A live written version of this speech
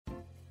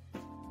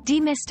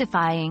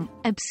Demystifying,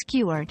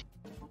 obscured.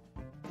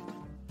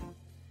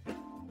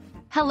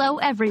 Hello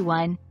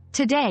everyone.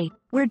 Today,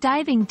 we're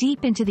diving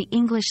deep into the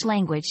English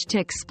language to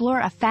explore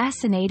a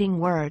fascinating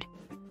word,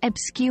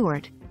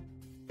 obscured.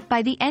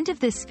 By the end of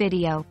this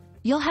video,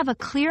 you'll have a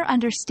clear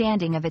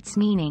understanding of its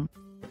meaning,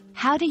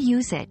 how to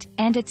use it,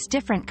 and its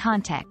different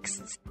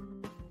contexts.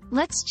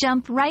 Let's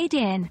jump right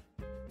in.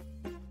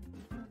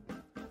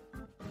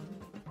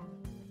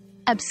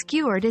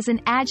 Obscured is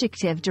an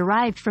adjective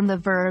derived from the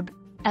verb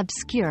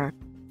obscure,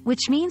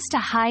 which means to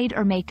hide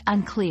or make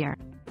unclear.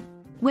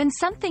 When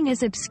something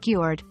is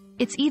obscured,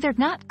 it's either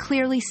not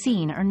clearly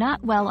seen or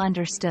not well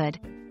understood.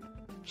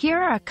 Here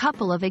are a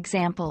couple of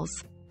examples.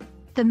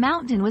 The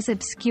mountain was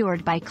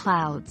obscured by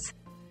clouds.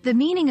 The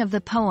meaning of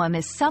the poem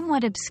is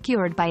somewhat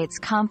obscured by its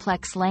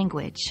complex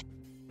language.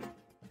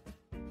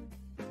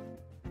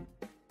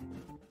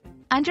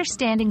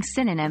 Understanding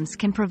synonyms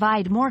can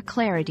provide more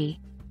clarity.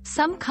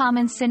 Some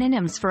common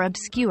synonyms for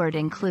obscured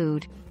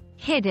include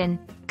hidden,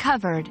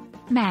 covered,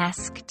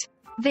 masked,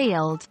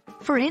 veiled.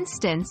 For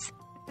instance,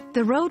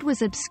 the road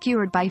was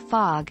obscured by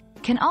fog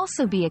can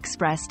also be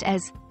expressed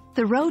as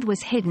the road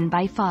was hidden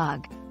by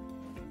fog.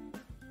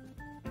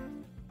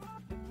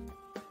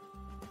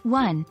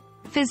 1.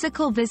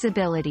 Physical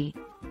visibility.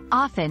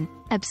 Often,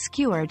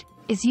 obscured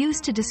is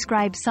used to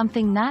describe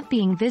something not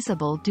being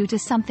visible due to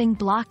something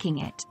blocking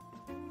it.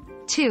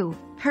 2.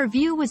 Her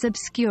view was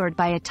obscured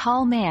by a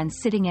tall man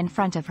sitting in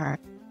front of her.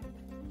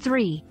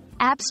 3.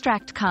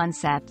 Abstract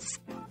concepts.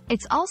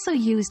 It's also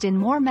used in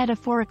more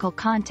metaphorical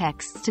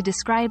contexts to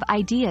describe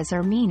ideas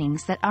or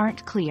meanings that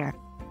aren't clear.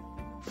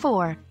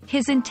 4.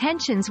 His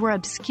intentions were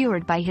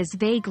obscured by his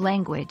vague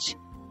language.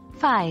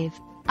 5.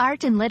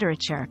 Art and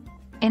literature.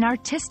 In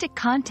artistic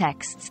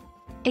contexts,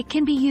 it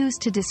can be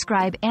used to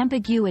describe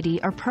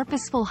ambiguity or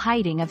purposeful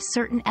hiding of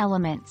certain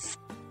elements.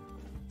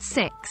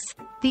 6.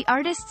 The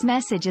artist's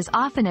message is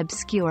often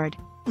obscured,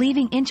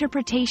 leaving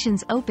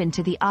interpretations open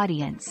to the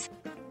audience.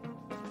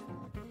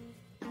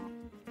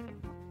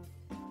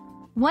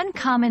 One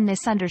common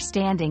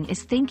misunderstanding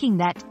is thinking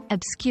that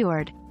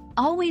obscured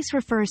always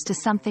refers to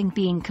something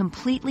being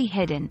completely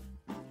hidden.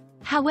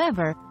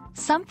 However,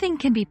 something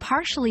can be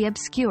partially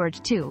obscured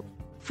too.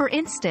 For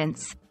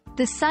instance,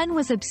 the sun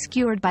was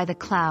obscured by the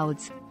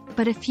clouds,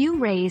 but a few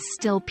rays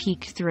still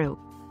peeked through.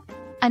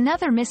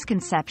 Another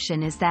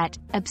misconception is that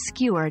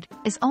obscured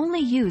is only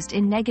used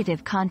in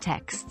negative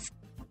contexts.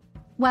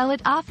 While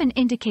it often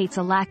indicates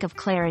a lack of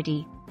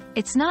clarity,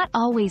 it's not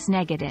always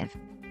negative.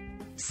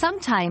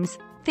 Sometimes,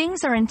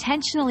 things are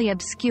intentionally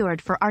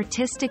obscured for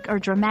artistic or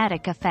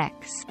dramatic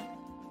effects.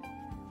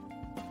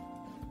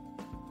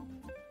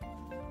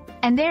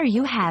 And there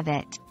you have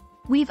it.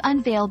 We've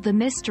unveiled the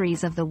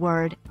mysteries of the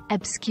word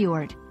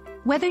obscured.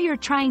 Whether you're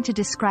trying to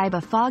describe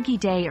a foggy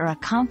day or a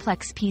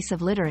complex piece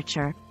of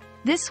literature,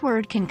 this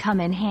word can come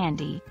in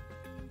handy.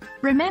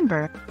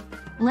 Remember,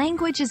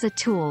 language is a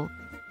tool,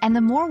 and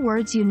the more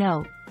words you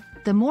know,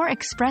 the more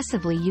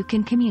expressively you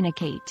can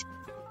communicate.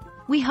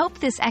 We hope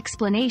this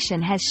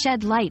explanation has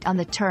shed light on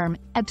the term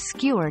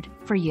obscured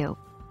for you.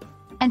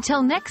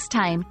 Until next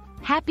time,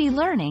 happy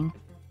learning!